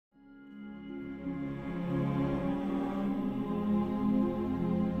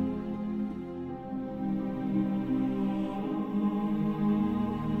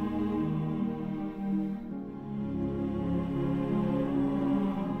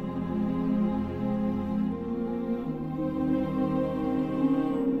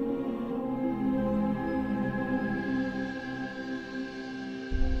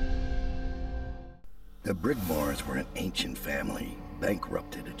Brigmores were an ancient family,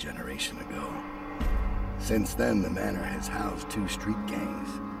 bankrupted a generation ago. Since then, the manor has housed 2 street gangs,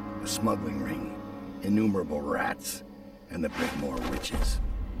 a smuggling ring, innumerable rats, and the Brigmore witches.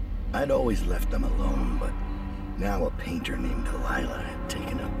 I'd always left them alone, but now a painter named Delilah had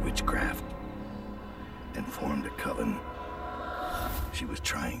taken up witchcraft and formed a coven. She was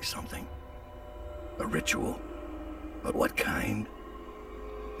trying something. A ritual. But what kind?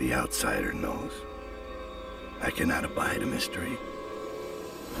 The outsider knows. I cannot abide a mystery.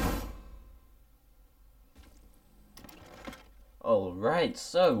 Alright,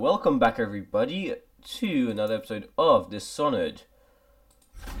 so welcome back everybody to another episode of Dishonored.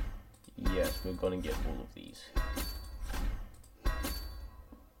 Yes, we're gonna get all of these.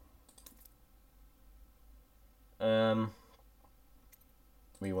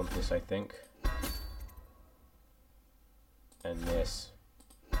 We want this, I think. And this.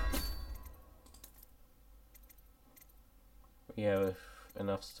 We have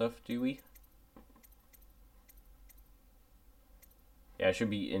enough stuff, do we? Yeah, it should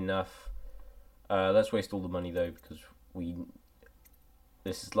be enough. Let's waste all the money though, because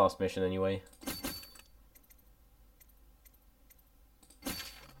this is last mission anyway.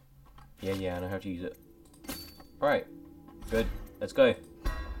 Yeah, I know how to use it. Alright, good. Let's go.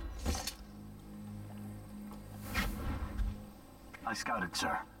 I scouted,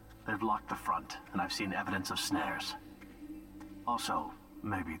 sir. They've locked the front, and I've seen evidence of snares. Also,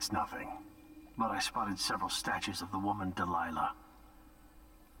 maybe it's nothing, but I spotted several statues of the woman Delilah.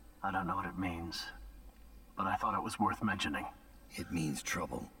 I don't know what it means, but I thought it was worth mentioning. It means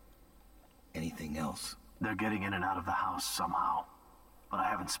trouble. Anything else? They're getting in and out of the house somehow, but I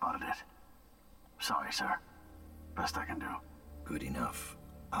haven't spotted it. Sorry, sir. Best I can do. Good enough.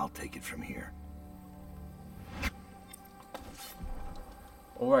 I'll take it from here.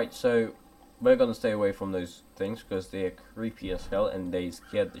 Alright, so we're gonna stay away from those things because they're creepy as hell and they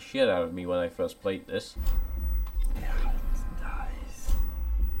scared the shit out of me when I first played this.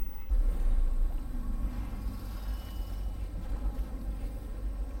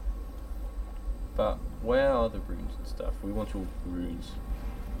 But where are the runes and stuff? We want all the runes.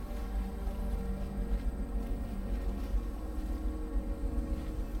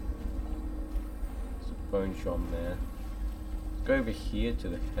 There's a bone shop there. Let's go over here to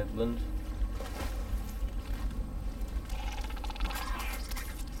the headland.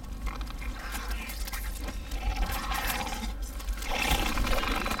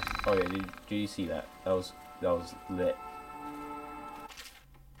 Oh yeah, did you see that? That was lit.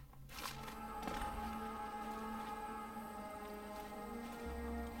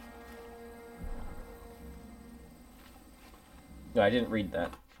 No, I didn't read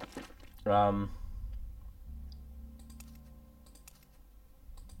that.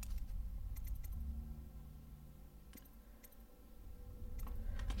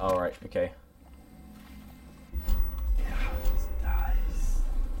 Alright, okay.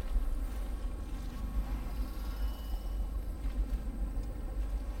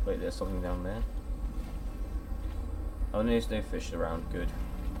 Wait, there's something down there. Oh, there's no fish around. Good.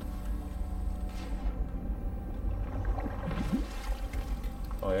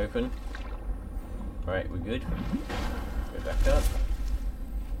 Eye open. Alright, we're good. Go back up.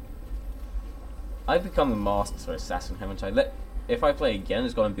 I've become a master assassin, haven't I? If I play again,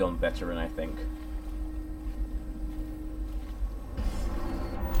 it's going to be on veteran, I think.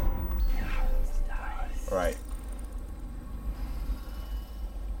 Right.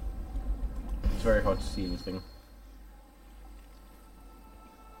 It's very hard to see anything.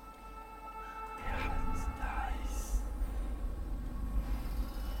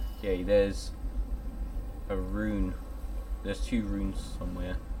 Okay, there's a rune. There's 2 runes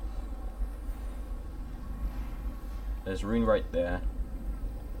somewhere. There's a rune right there.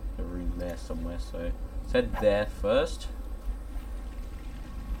 A rune there somewhere, so let's head there first.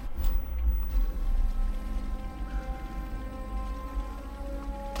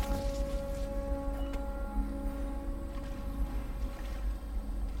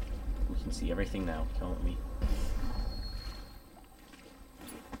 We can see everything now, can't we?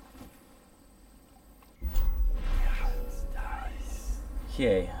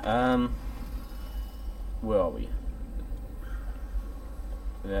 Okay, where are we?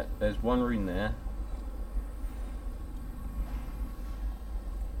 There's one rune there.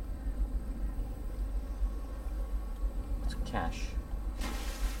 It's cash.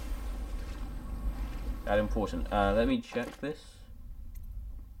 That important. Let me check this.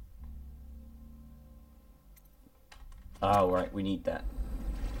 Oh, right, we need that.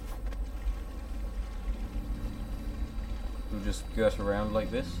 We'll just skirt around like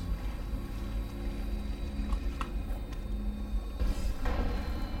this.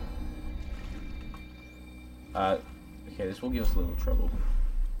 Okay, this will give us a little trouble.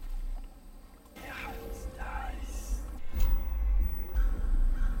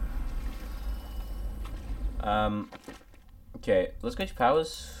 Okay, let's go to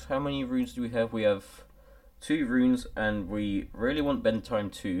powers. How many runes do we have? We have 2 runes, and we really want bend time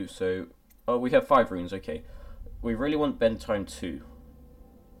 2, so... Oh, we have 5 runes, okay. We really want bend time 2.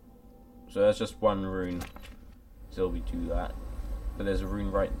 So that's just 1 rune till we do that. But there's a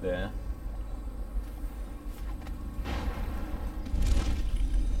rune right there.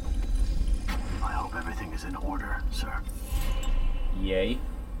 I hope everything is in order, sir. Yay.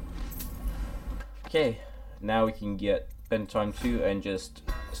 Okay, now we can get bend time 2 and just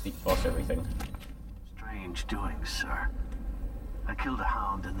sneak past everything. Strange doings, sir. I killed a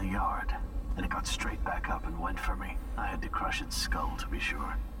hound in the yard, and it got straight back up and went for me. I had to crush its skull, to be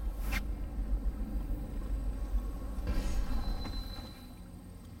sure.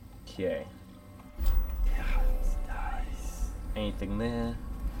 Okay. Anything there?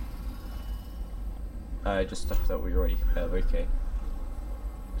 Just stuff that we already have, okay.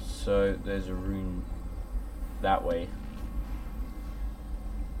 So, there's a rune that way.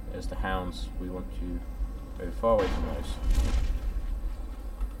 There's the hounds. We want to go far away from those.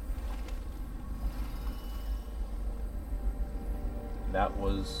 That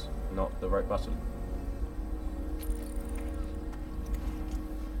was not the right button.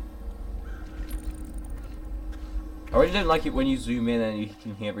 I really don't like it when you zoom in and you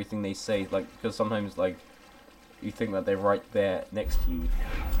can hear everything they say, like, because sometimes, like, you think that they're right there next to you.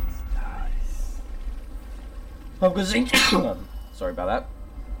 I'm gonna sing. Sorry about that.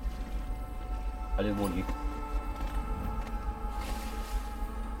 I didn't warn you.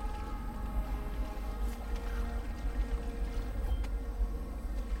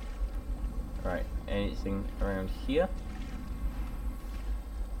 Alright, anything around here?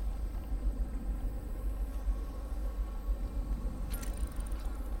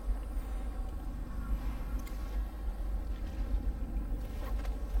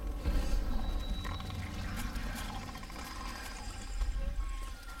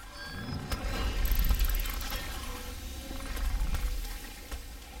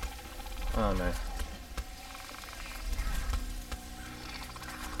 Oh no.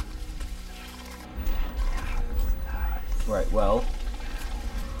 Right, well,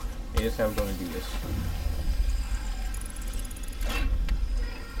 here's how we're going to do this.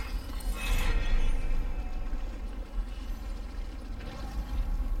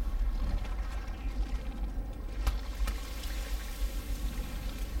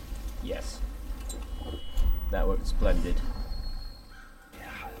 Yes. That worked splendid.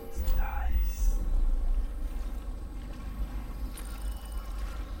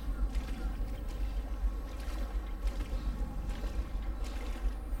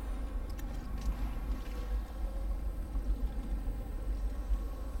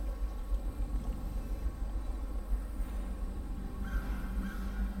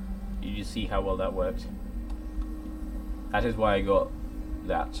 You see how well that worked. That is why I got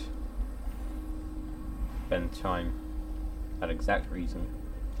that bend time. That exact reason.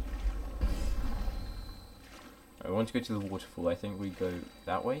 I want to go to the waterfall. I think we go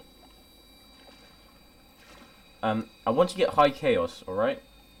that way. I want to get high chaos, alright?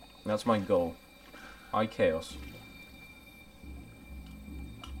 That's my goal. High chaos.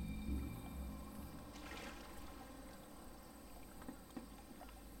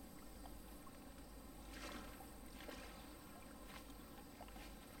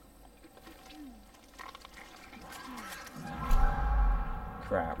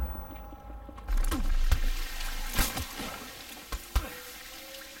 Crap.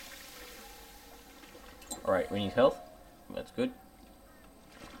 Alright, we need health. That's good.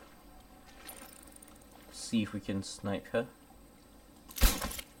 See if we can snipe her.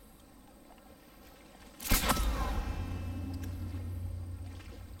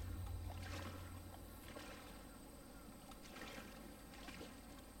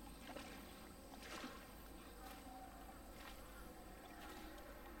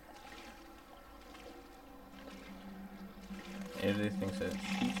 Everything says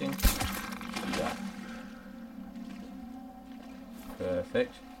shooting. Yeah.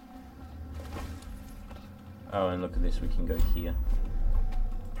 Perfect. Oh, and look at this, we can go here.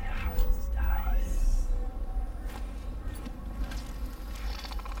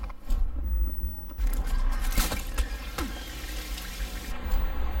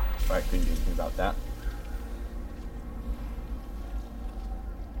 Right, couldn't do anything about that.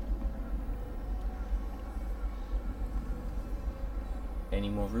 Any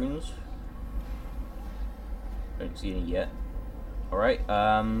more runes? Don't see any yet. Alright,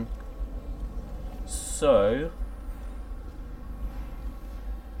 so...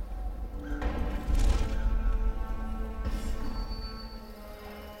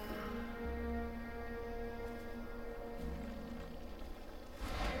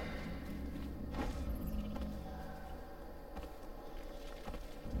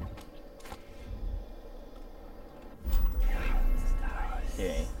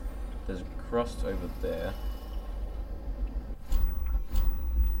 Okay, there's a crust over there.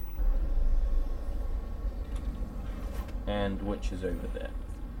 And which is over there.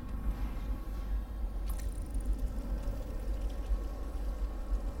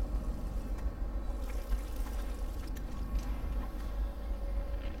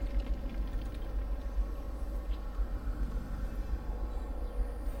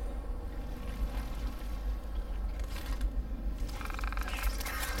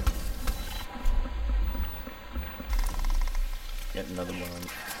 Get another one,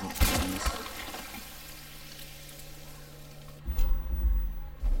 please.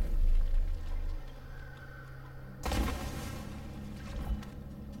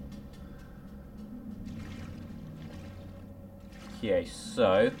 Okay,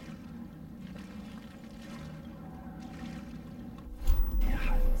 so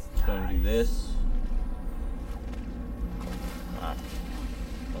gonna do this. Ah.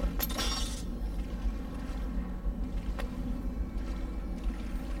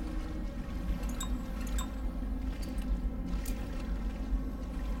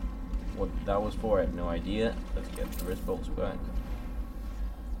 What that was for, I have no idea. Let's get the wrist bolts back.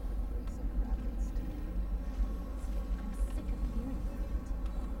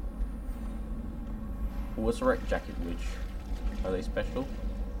 What's a wreck jacket which? Are they special?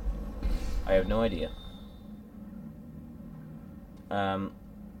 I have no idea.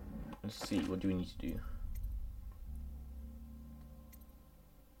 Let's see, what do we need to do?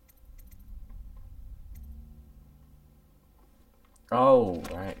 Oh,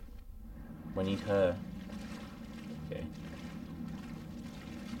 right. We need her. Okay.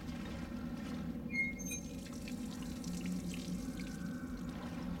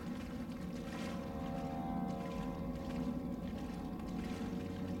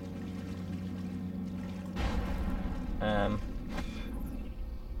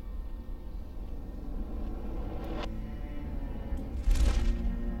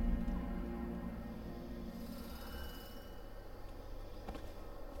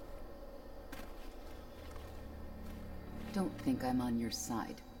 Don't think I'm on your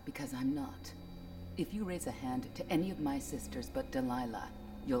side, because I'm not. If you raise a hand to any of my sisters but Delilah,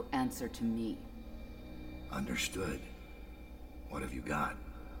 you'll answer to me. Understood. What have you got?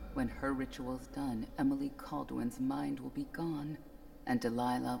 When her ritual's done, Emily Caldwin's mind will be gone, and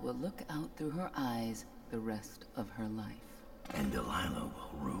Delilah will look out through her eyes the rest of her life. And Delilah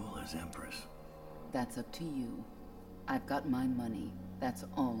will rule as Empress. That's up to you. I've got my money. That's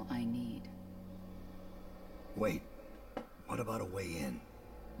all I need. Wait. What about a way in?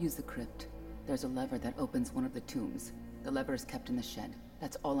 Use the crypt. There's a lever that opens one of the tombs. The lever is kept in the shed.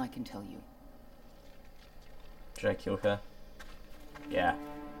 That's all I can tell you. Should I kill her? Yeah.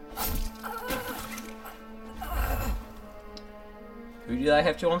 Who did I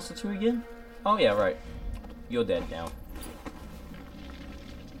have to answer to again? Oh yeah, right. You're dead now.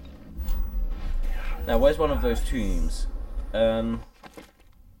 Now, where's one of those tombs?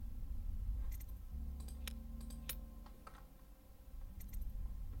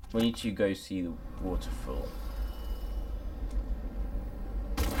 We need to go see the waterfall.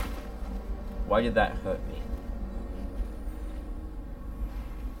 Why did that hurt me?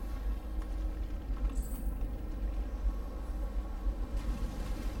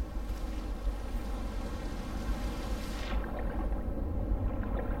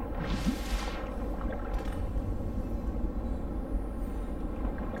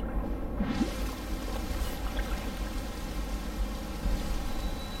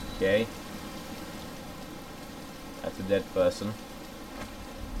 Okay. That's a dead person.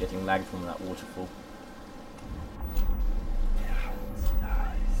 Getting lagged from that waterfall.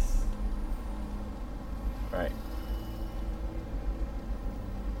 Right.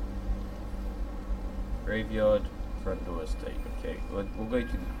 Graveyard, front door estate. Okay, we'll go to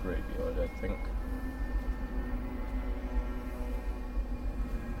the graveyard, I think.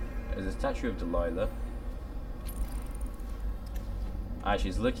 There's a statue of Delilah. Ah,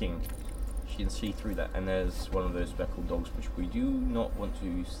 she's looking. She can see through that, and there's one of those speckled dogs which we do not want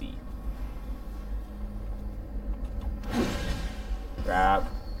to see. Grab.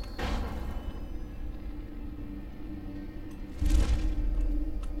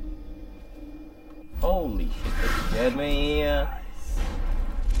 Holy shit, that scared me.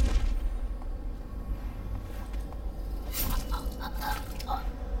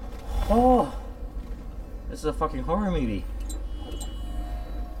 Oh! This is a fucking horror movie.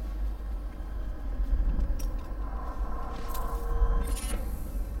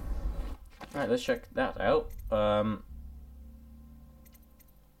 Alright, let's check that out.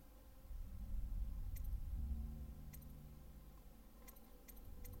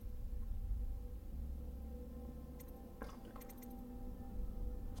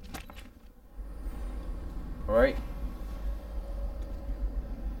 Alright.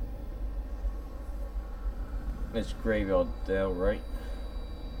 It's Graveyard Dale, right?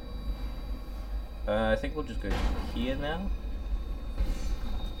 I think we'll just go here now.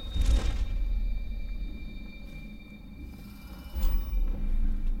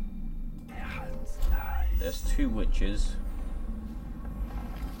 There's 2 witches.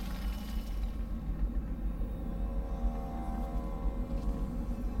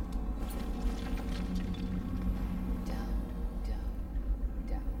 Daud.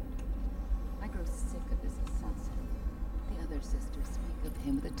 I grow sick of this assassin. The other sisters speak of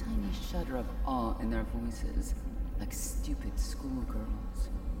him with a tiny shudder of awe in their voices, like stupid schoolgirls.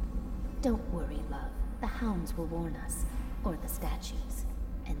 Don't worry, love. The hounds will warn us, or the statues.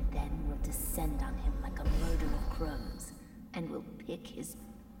 And then we'll descend on him like a murder of crows, and we'll pick his...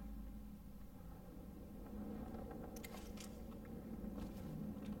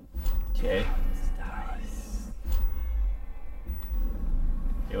 Okay.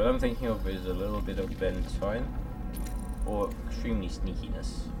 Yeah, what I'm thinking of is a little bit of bend time, or extremely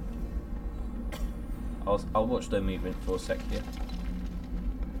sneakiness. I'll watch their movement for a sec here.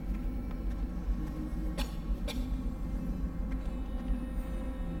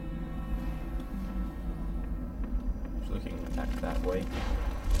 Just looking back that way.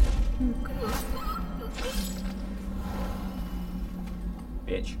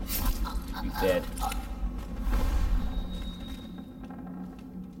 Bitch, you dead.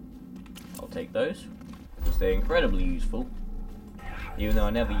 I'll take those, because they're incredibly useful, even though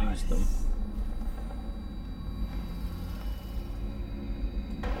I never use them.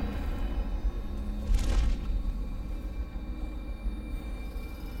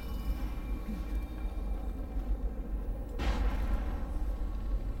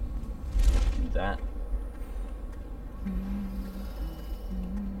 Do that.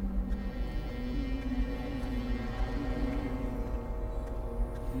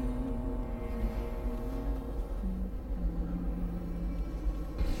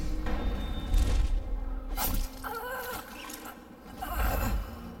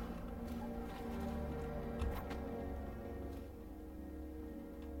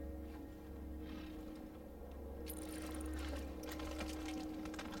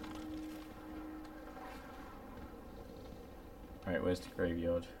 Alright, where's the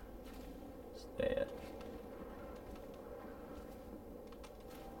graveyard? It's there.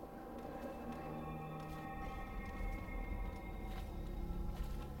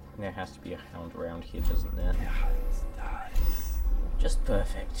 There has to be a hound around here, doesn't there? Just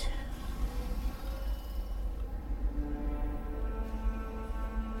perfect.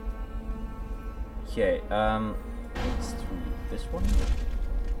 Okay, it's through this one.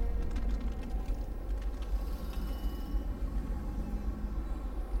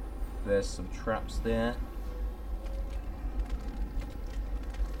 There's some traps there.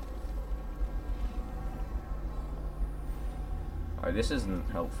 Oh, this isn't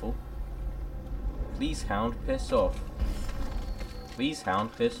helpful. Please, hound, piss off. Please,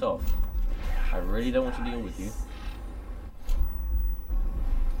 hound, piss off. I really don't want to deal with you.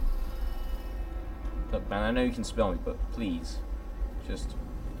 Look, man, I know you can spell me, but please, just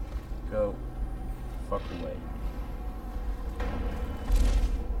go fuck away.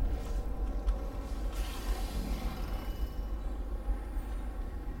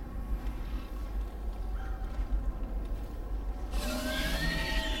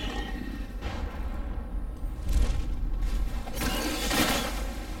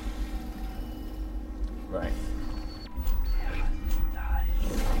 Right.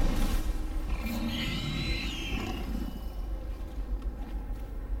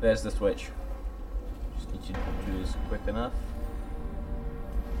 There's the switch. Just need to do this quick enough.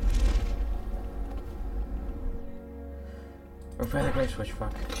 Repair the great switch,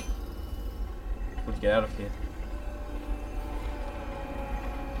 fuck. Let's get out of here.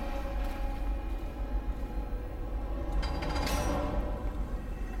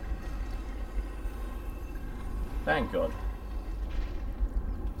 Thank God.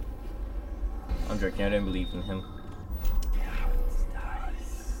 I'm joking, I don't believe in him.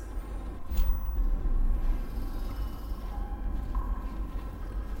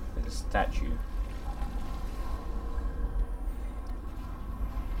 There's a statue.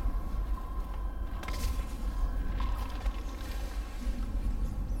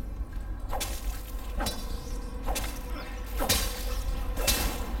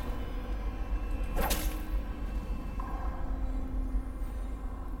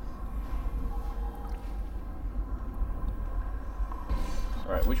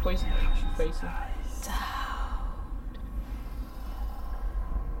 Right, which way is she facing?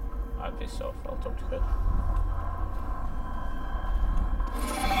 I'm pissed off. I'll talk to her.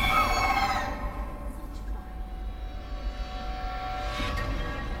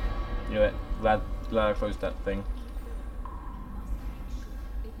 You know what? Glad I closed that thing.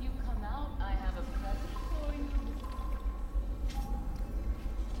 If you come out, I have a present for you.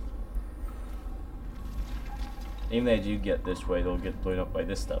 Even if they do get this way, they'll get blown up by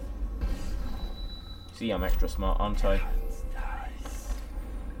this stuff. See, I'm extra smart, aren't I?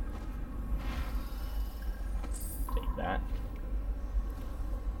 Take that.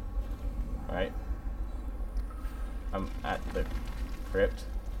 Right. I'm at the crypt.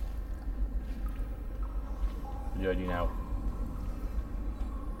 What do I do now?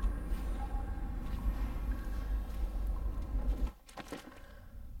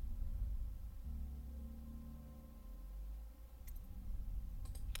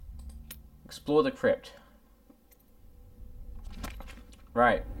 Explore the crypt.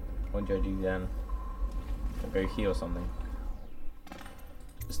 Right. What do I do then? I'll go here or something.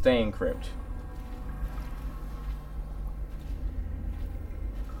 Stay in crypt.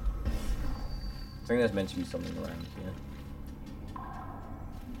 I think there's meant to be something around here.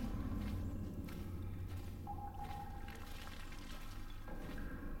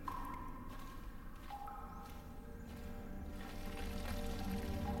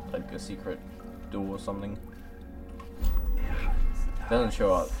 Like a secret door or something. Doesn't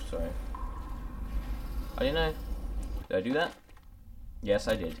show up, so. I don't know. Did I do that? Yes,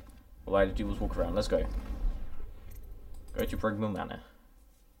 I did. All I had to do was walk around. Let's go. Go to Brigmore Manor.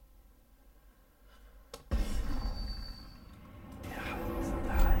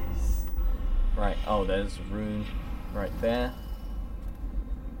 Right, oh, there's a rune right there.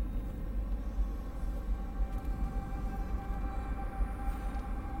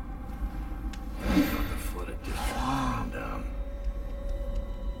 The foot had just fallen down.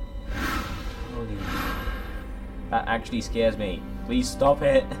 Holy. That actually scares me. Please stop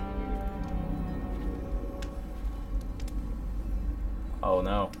it. Oh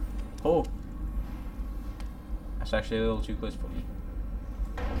no. Oh. That's actually a little too close for me.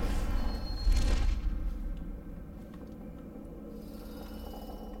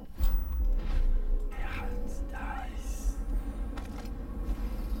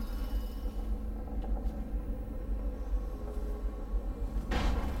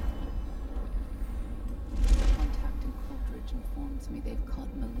 Me they've caught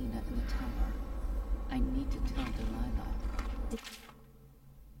Melina in the tower. I need to tell Delilah.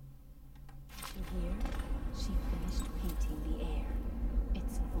 Here, she finished painting the air.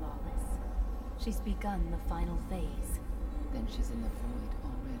 It's flawless. She's begun the final phase. Then she's in the void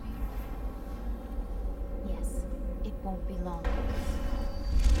already. Yes, it won't be long.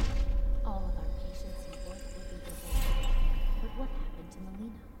 All of our patience and work will be devoted. But what happened to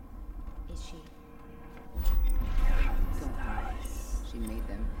Melina? Is she... Don't worry. She made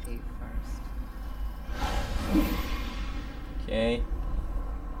them pay first. Okay.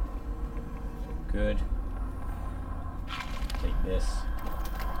 So good. Take this.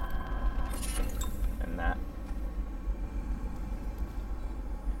 And that.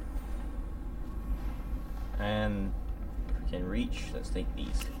 And if we can reach, let's take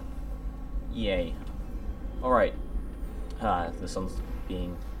these. Yay. Alright. The sun's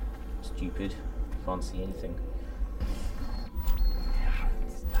being stupid. Can't see anything.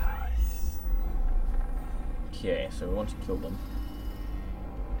 Okay, so we want to kill them.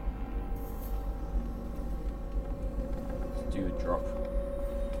 Let's do a drop.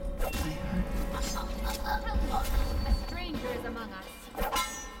 A stranger is among us.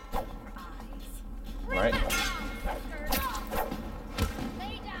 Right.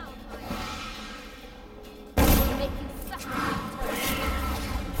 Lay down, my make you suffer.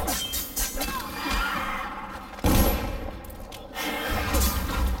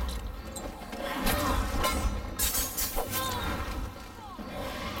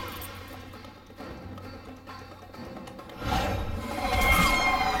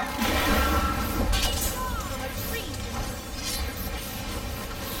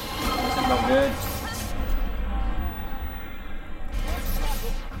 Good.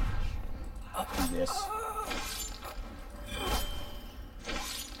 Yes.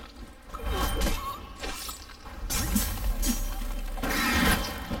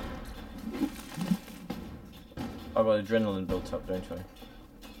 I've got adrenaline built up, don't I?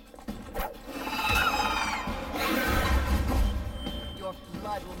 Your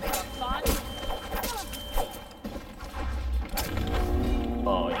blood will make a fun.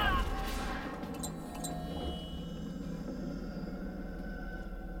 Oh yeah.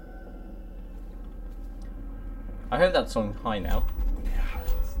 hope that's on high now.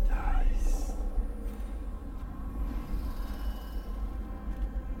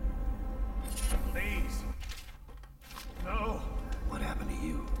 Please. No. What happened to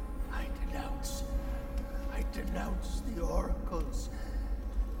you? I denounce the oracles.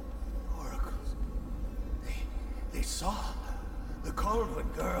 Oracles. They saw. The Caldwell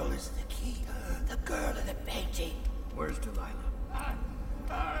girl is the key. The girl in the painting. Where's Delilah?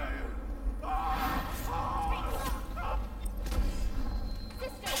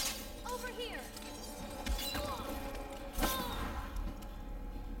 Sister, over here.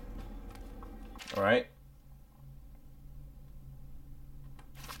 Alright.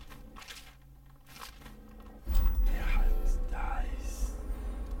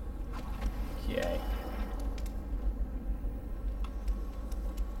 Okay.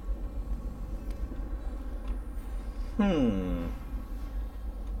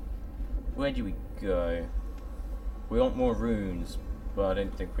 Where do we go? We want more runes, but I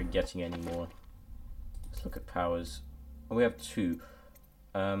don't think we're getting any more. Let's look at powers. Oh, we have 2.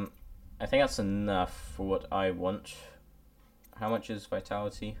 I think that's enough for what I want. How much is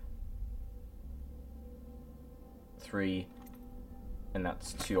vitality? 3. And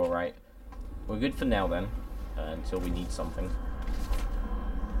that's 2, alright. We're good for now then, until we need something.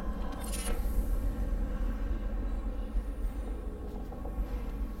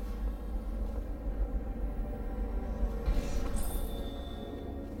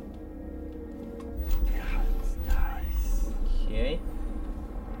 Okay.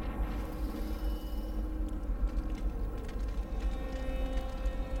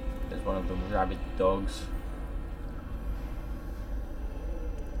 There's one of the rabbit dogs.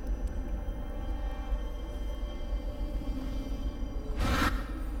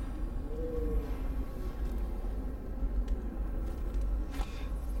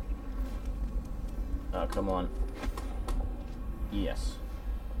 Oh, come on. Yes.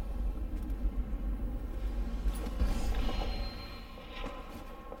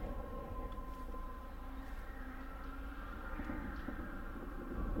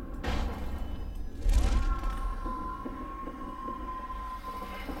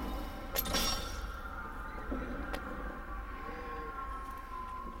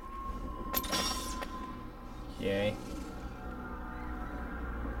 Okay.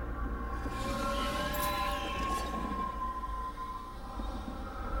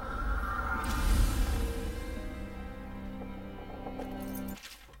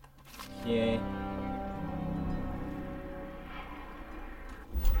 Okay.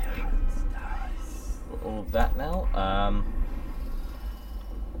 All of that now.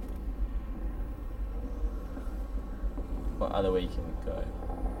 What other way can we go?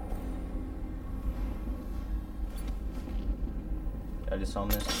 Did I disarm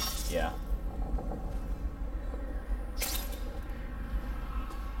this? Yeah.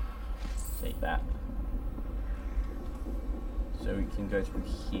 Take that. So we can go through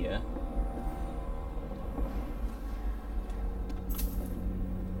here.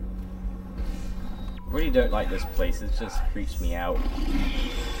 Really don't like this place, it just freaks me out.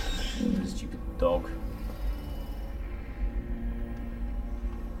 This stupid dog.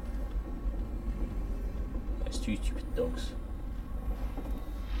 There's 2 stupid dogs.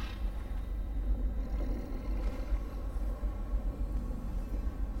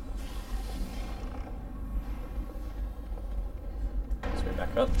 Let's go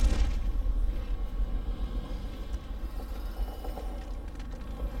back up.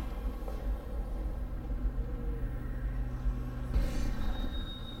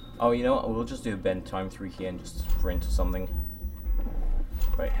 Oh, you know what? We'll just do a bend time through here and just sprint or something.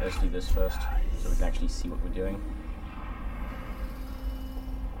 Wait, let's do this first, so we can actually see what we're doing.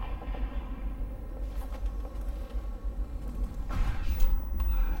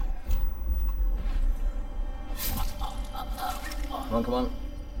 Come on, come on.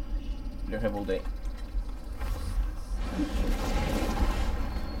 We don't have all day.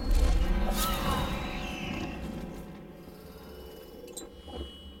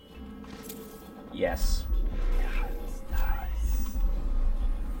 Yes.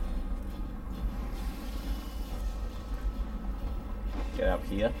 Get up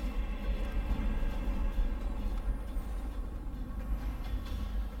here.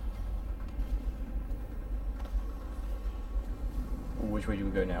 Which way do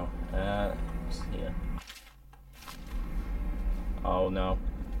we go now? Here. Oh no.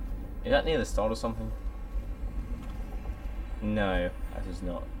 Is that near the start or something? No, that is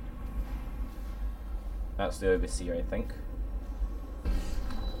not. That's the overseer, I think.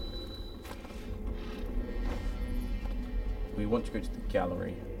 We want to go to the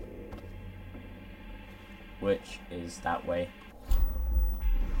gallery. which is that way.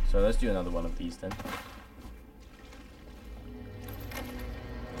 So let's do another one of these then.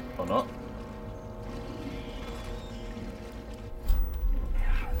 Or not.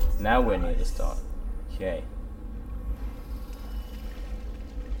 Now we're near the start. Okay.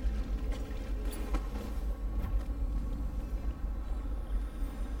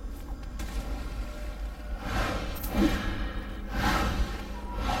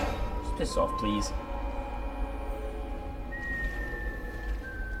 Just piss off, please.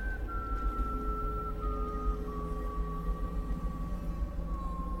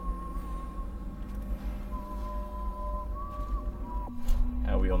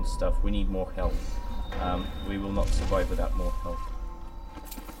 How are we on stuff? We need more health. We will not survive without more health.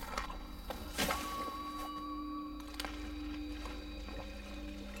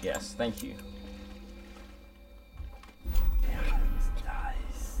 Yes, thank you.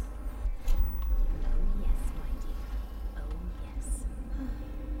 Nice. Oh yes, my dear. Oh yes.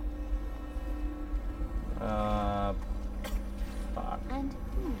 Fuck. And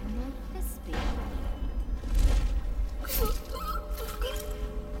who might this be?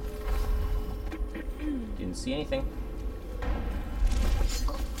 Didn't see anything.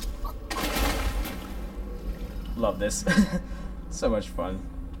 Love this. So much fun.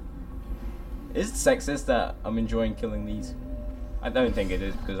 Is it sexist that I'm enjoying killing these? I don't think it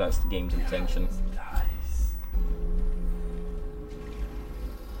is, because that's the game's intention.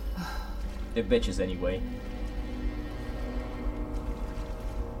 They're bitches anyway.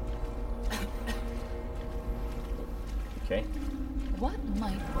 Okay. What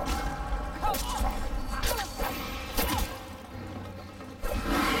might...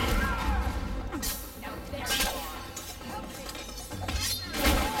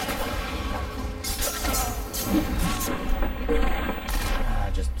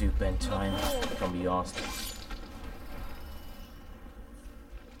 Just do bend time. Can't be asked.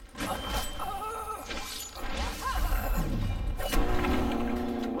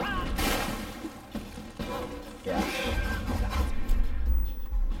 Yeah.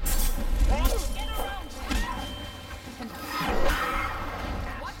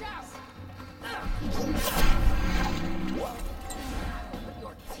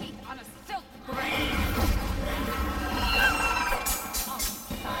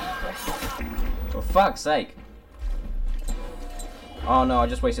 For fuck's sake. Oh no, I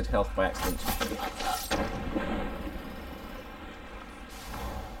just wasted health by accident.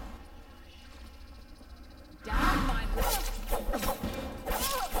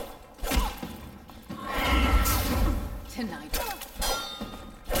 Tonight.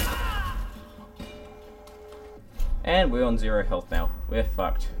 And we're on 0 health now. We're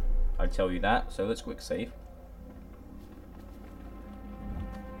fucked. I tell you that, so let's quick save.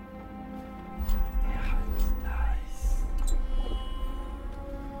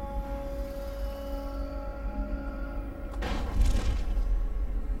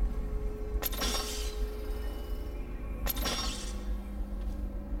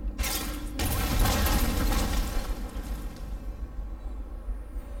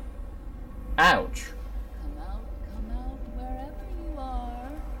 Ouch! Come out, wherever you are.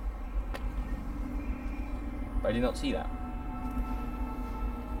 I did not see that.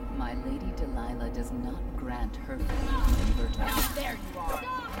 My Lady Delilah does not grant her favor to... There you are!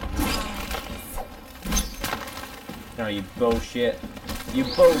 No, you bullshit. You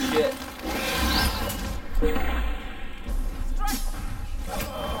bullshit!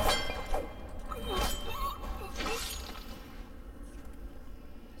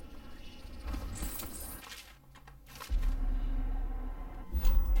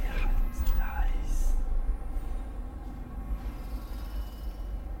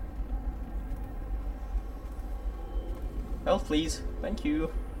 Health, please. Thank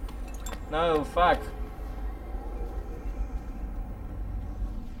you. No, fuck.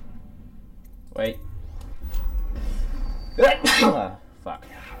 Wait. Fuck.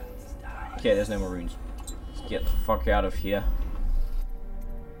 Okay, there's no more runes. Let's get the fuck out of here.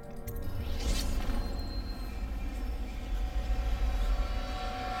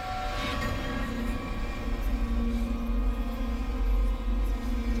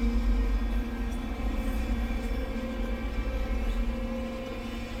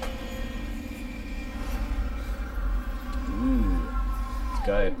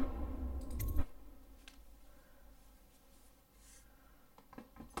 Go.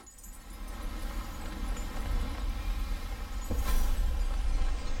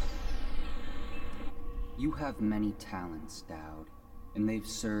 You have many talents, Daud, and they've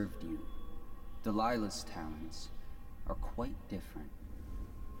served you. Delilah's talents are quite different.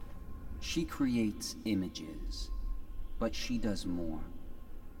 She creates images, but she does more.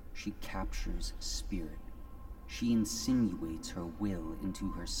 She captures spirit. She insinuates her will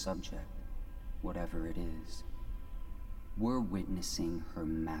into her subject, whatever it is. We're witnessing her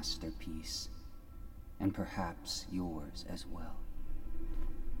masterpiece, and perhaps yours as well.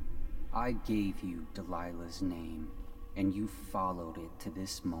 I gave you Delilah's name, and you followed it to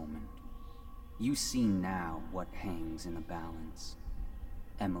this moment. You see now what hangs in the balance.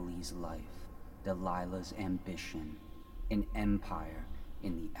 Emily's life, Delilah's ambition, an empire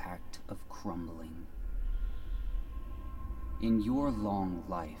in the act of crumbling. In your long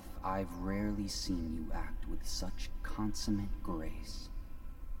life, I've rarely seen you act with such consummate grace.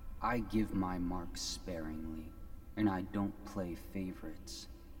 I give my marks sparingly, and I don't play favorites,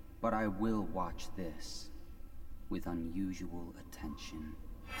 but I will watch this with unusual attention.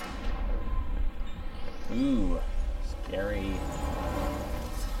 Ooh, scary.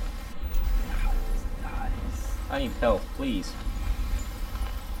 I need health, please.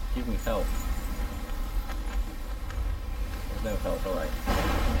 Give me health. There's no health, alright.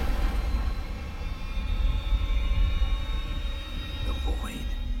 The void.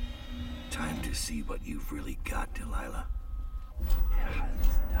 Time to see what you've really got, Delilah.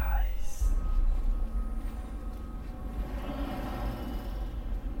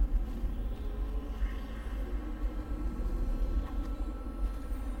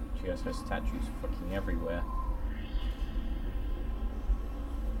 She has her statues fucking everywhere.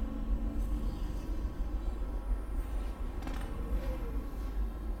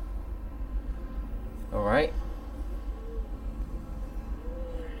 Alright.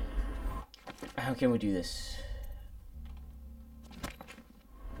 How can we do this?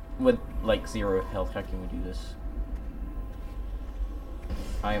 With like 0 health, how can we do this?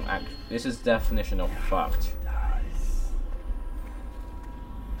 I am this is definition of fucked.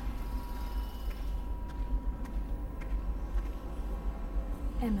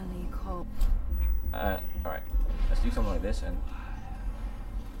 Emily called. Alright. Let's do something like this and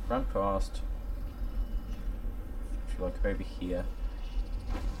run past. Actually, like over here.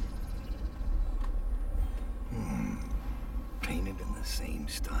 Painted in the same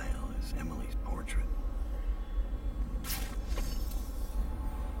style as Emily's portrait.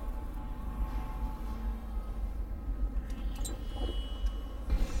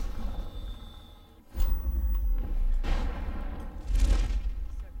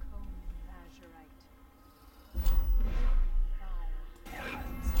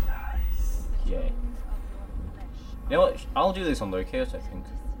 Yay. You know what? I'll do this on low chaos, I think.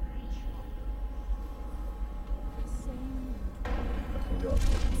 I can go up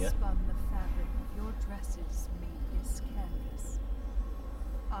here. Spun the fabric of your dresses made this canvas.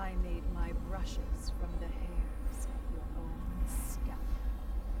 I made my brushes from the hairs of your own scalp.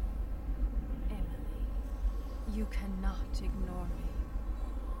 Emily, you cannot ignore me.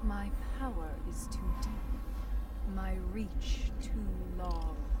 My power is too deep. My reach too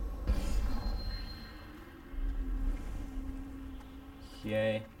long.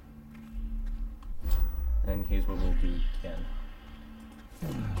 Yay. And here's what we'll do again.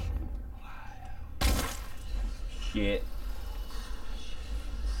 Shit.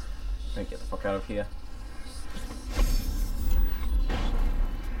 Let me get the fuck out of here.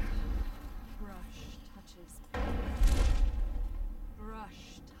 Brush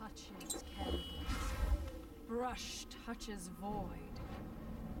touches canvas. Brush touches void.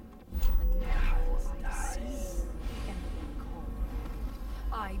 And now I see Emily Cole.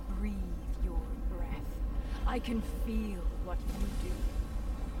 I breathe your breath. I can feel what you do.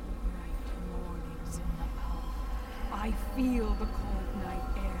 Bright mornings in the pub. I feel the cold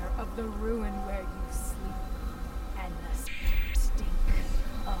night air of the ruin where you sleep. And the stink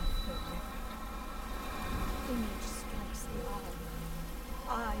of the river. Image strikes the eye.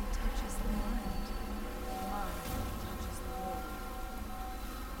 Eye touches the mind. Mind touches the void.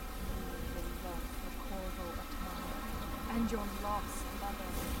 The love for Corvo Atama and your lost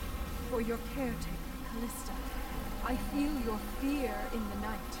mother. For your caretaker, Callista. I feel your fear in the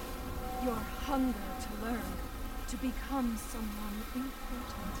night. Your hunger to learn. To become someone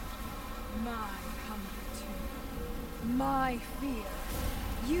important. My hunger too. My fear.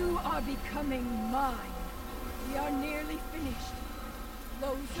 You are becoming mine. We are nearly finished.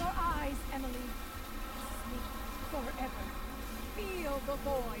 Close your eyes, Emily. Sleep forever. Feel the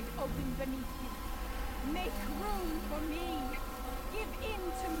void open beneath you. Make room for me. Give in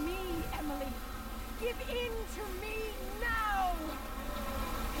to me, Emily. Give in to me now.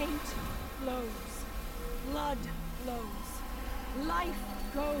 Paint flows. Blood flows. Life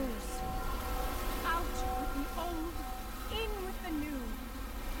goes. Out with the old, in with the new.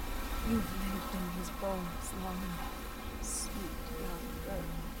 You've lived in his bones long enough, sweet young girl.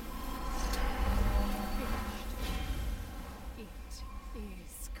 Finished. It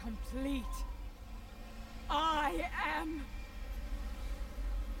is complete. I am...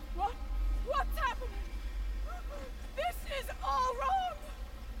 What's happening? This is all wrong!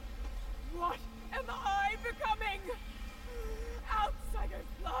 What am I becoming? Outsider's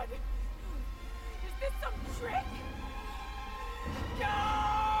blood? Is this some trick?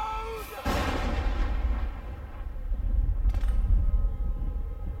 Daud!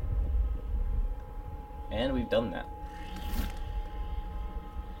 And we've done that.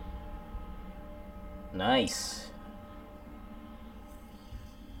 Nice.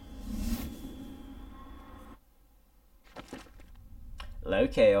 Low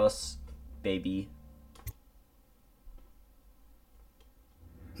chaos, baby.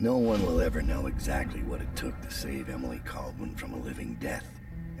 No one will ever know exactly what it took to save Emily Caldwin from a living death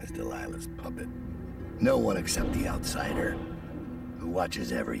as Delilah's puppet. No one except the outsider, who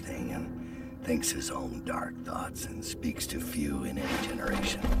watches everything and thinks his own dark thoughts and speaks to few in any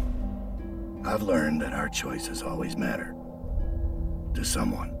generation. I've learned that our choices always matter. To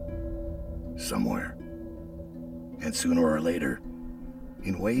someone. Somewhere. And sooner or later,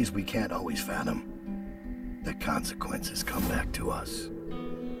 in ways we can't always fathom, the consequences come back to us.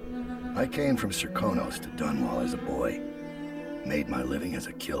 I came from Serkonos to Dunwall as a boy, made my living as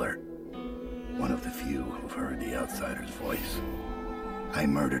a killer, one of the few who've heard the outsider's voice. I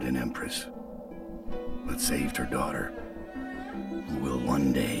murdered an empress, but saved her daughter, who will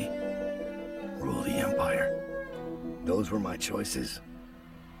one day rule the Empire. Those were my choices.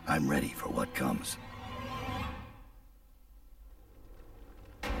 I'm ready for what comes.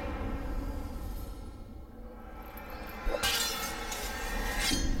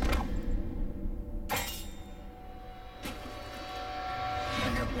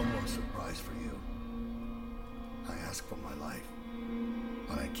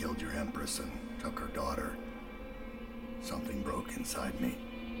 And took her daughter. Something broke inside me.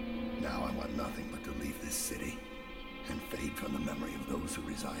 Now I want nothing but to leave this city and fade from the memory of those who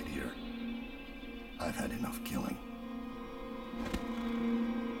reside here. I've had enough killing.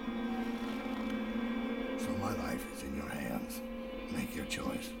 So my life is in your hands. Make your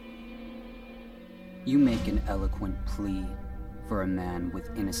choice. You make an eloquent plea for a man with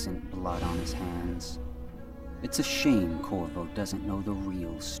innocent blood on his hands. It's a shame Corvo doesn't know the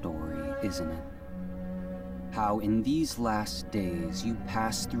real story, isn't it? How in these last days you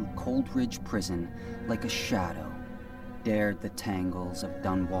passed through Coldridge Prison like a shadow, dared the tangles of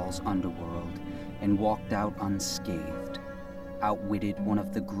Dunwall's underworld, and walked out unscathed, outwitted one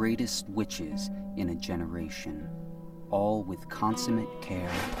of the greatest witches in a generation, all with consummate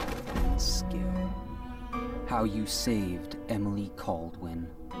care and skill. How you saved Emily Caldwin,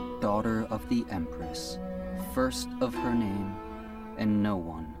 daughter of the Empress, first of her name, and no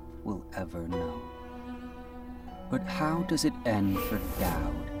one will ever know. But how does it end for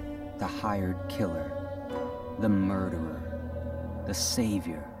Daud, the hired killer, the murderer, the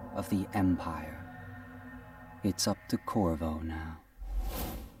savior of the Empire? It's up to Corvo now.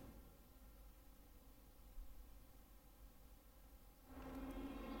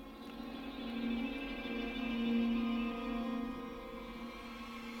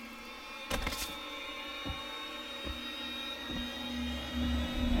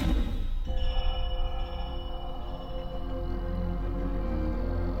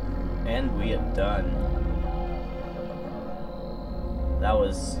 And we are done. That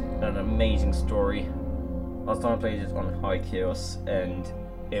was an amazing story. Last time I played it on High Chaos, and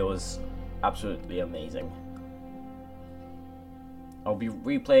it was absolutely amazing. I'll be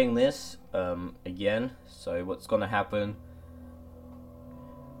replaying this again. So what's gonna happen?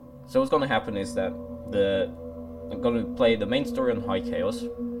 So what's gonna happen is that I'm gonna play the main story on High Chaos,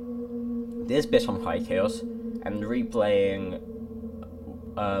 this bit on High Chaos, and replaying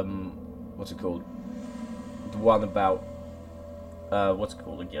what's it called? The one about what's it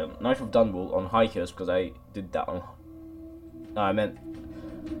called again? Knife of Dunwall on High Chaos, because I did that on. No, I meant.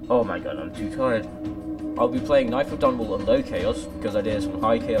 Oh my god, I'm too tired. I'll be playing Knife of Dunwall on Low Chaos because I did it on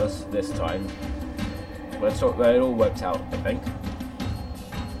High Chaos this time. But it all worked out, I think.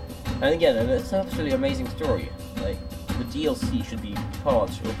 And again, it's an absolutely amazing story. Like, the DLC should be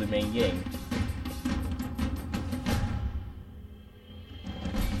part of the main game.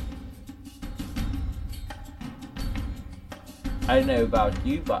 I don't know about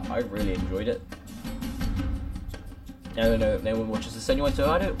you, but I really enjoyed it. I don't know if no one watches this anyway, so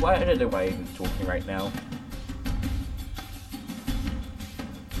I don't know why I'm talking right now.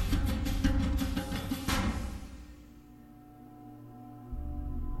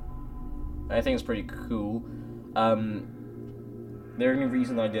 I think it's pretty cool. The only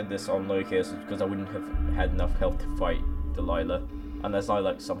reason I did this on low chaos is because I wouldn't have had enough health to fight Delilah, unless I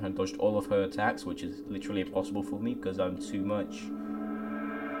like somehow dodged all of her attacks, which is literally impossible for me because I'm too much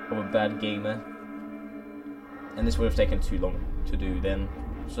of a bad gamer, and this would have taken too long to do then.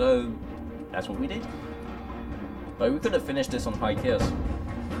 So that's what we did. But we could have finished this on high chaos.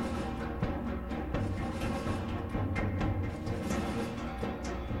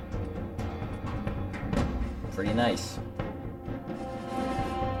 Pretty nice.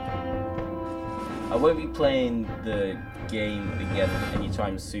 I won't be playing the game again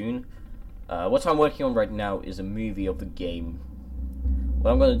anytime soon. What I'm working on right now is a movie of the game.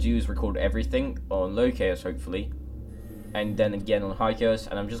 What I'm going to do is record everything on low chaos, hopefully, and then again on high chaos,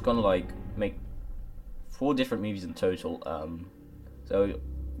 and I'm just going to like make 4 different movies in total. So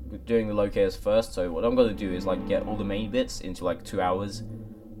we're doing the low chaos first, so what I'm going to do is like get all the main bits into like 2 hours,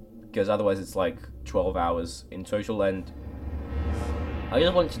 because otherwise it's like 12 hours in total, and I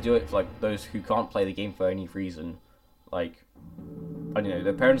just wanted to do it for like those who can't play the game for any reason. Like, I don't know,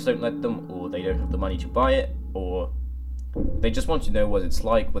 their parents don't let them, or they don't have the money to buy it, or they just want to know what it's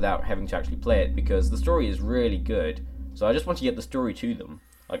like without having to actually play it, because the story is really good. So I just want to get the story to them,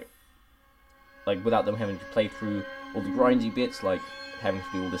 like without them having to play through all the grindy bits, like having to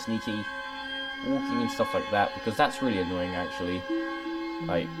do all the sneaky walking and stuff like that, because that's really annoying actually.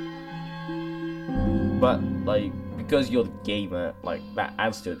 Like, but like, because you're the gamer, like that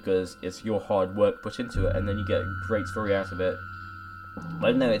adds to it, because it's your hard work put into it, and then you get a great story out of it.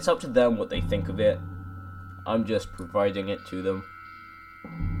 But no, it's up to them what they think of it. I'm just providing it to them.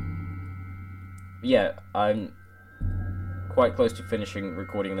 Yeah, I'm quite close to finishing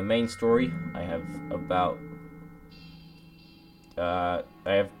recording the main story. I have about I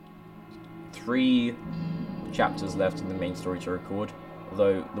have 3 chapters left in the main story to record.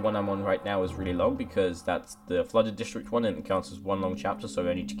 Although the one I'm on right now is really long, because that's the flooded district one and it counts as 1 long chapter, so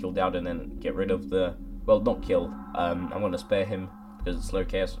I need to kill Daud and then get rid of the, well, not kill, I'm going to spare him because it's low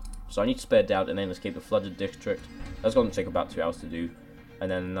chaos. So I need to spare Daud and then escape the flooded district. That's going to take about 2 hours to do,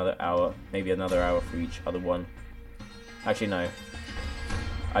 and then another hour, maybe another hour for each other one. Actually no,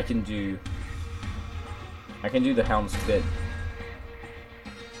 I can do the Hound's Pit.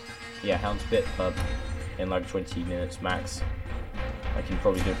 Yeah, Hound's Pit pub in like 20 minutes max. I can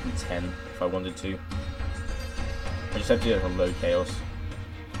probably do it in 10 if I wanted to. I just have to do it on low chaos.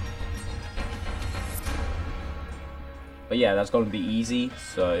 But yeah, that's going to be easy,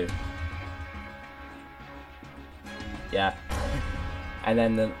 so yeah. And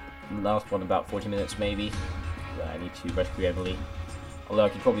then the last one, about 40 minutes maybe, where I need to rescue Emily. Although I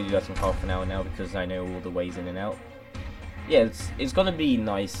could probably do that in half an hour now, because I know all the ways in and out. Yeah, it's going to be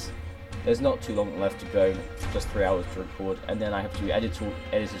nice. There's not too long left to go, just 3 hours to record, and then I have to edit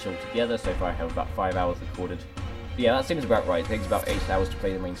it all together, so far I have about 5 hours recorded. But yeah, that seems about right. It takes about 8 hours to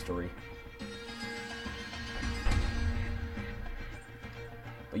play the main story.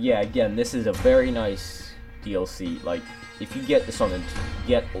 But yeah, again, this is a very nice DLC. Like, if you get Dishonored,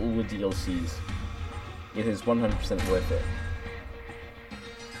 get all the DLCs. It is 100% worth it.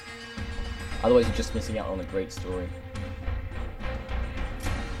 Otherwise you're just missing out on a great story.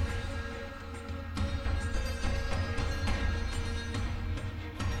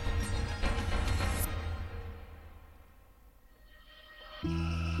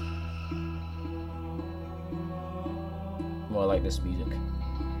 Well, I like this music.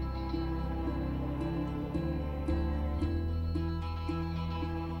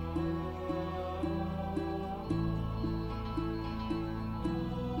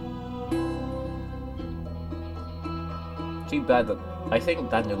 Too bad that I think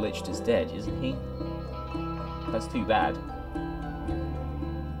Daniel Licht is dead, isn't he? That's too bad.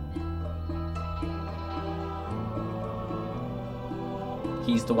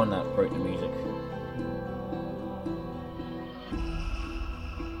 He's the one that wrote the music.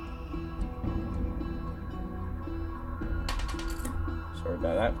 Sorry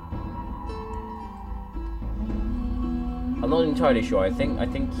about that. I'm not entirely sure. I think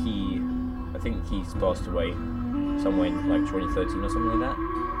he's passed away somewhere in like 2013 or something like that.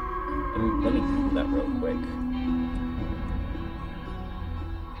 Let me Google that real quick.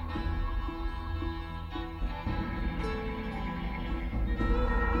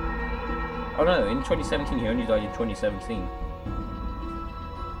 Oh no, in 2017, he only died in 2017.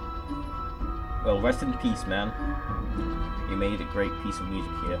 Well, rest in peace, man. You made a great piece of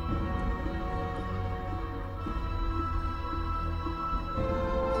music here.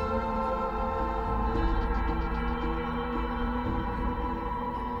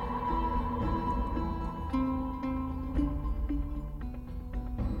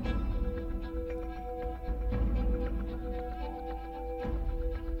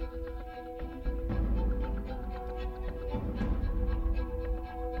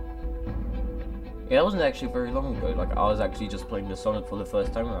 Yeah, that wasn't actually very long ago. Like, I was actually just playing Dishonored for the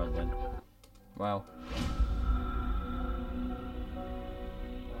first time around then. Wow.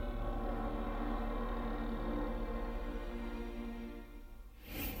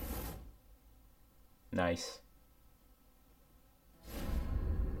 Nice.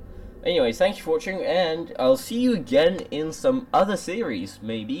 Anyways, thank you for watching, and I'll see you again in some other series,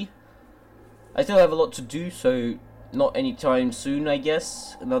 maybe. I still have a lot to do, so not anytime soon, I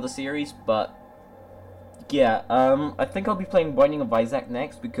guess, another series, but yeah, I think I'll be playing Binding of Isaac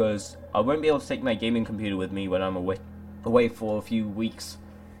next, because I won't be able to take my gaming computer with me when I'm away for a few weeks,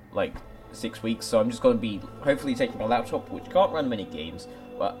 like 6 weeks, so I'm just going to be hopefully taking my laptop, which can't run many games,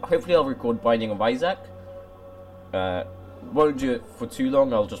 but hopefully I'll record Binding of Isaac. Won't do it for too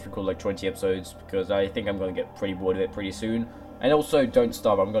long, I'll just record like 20 episodes, because I think I'm going to get pretty bored of it pretty soon. And also, Don't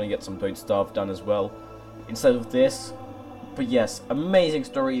Starve, I'm going to get some Don't Starve done as well, instead of this. But yes, amazing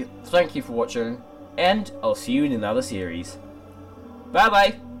story, thank you for watching, and I'll see you in another series. Bye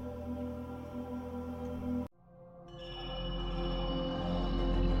bye!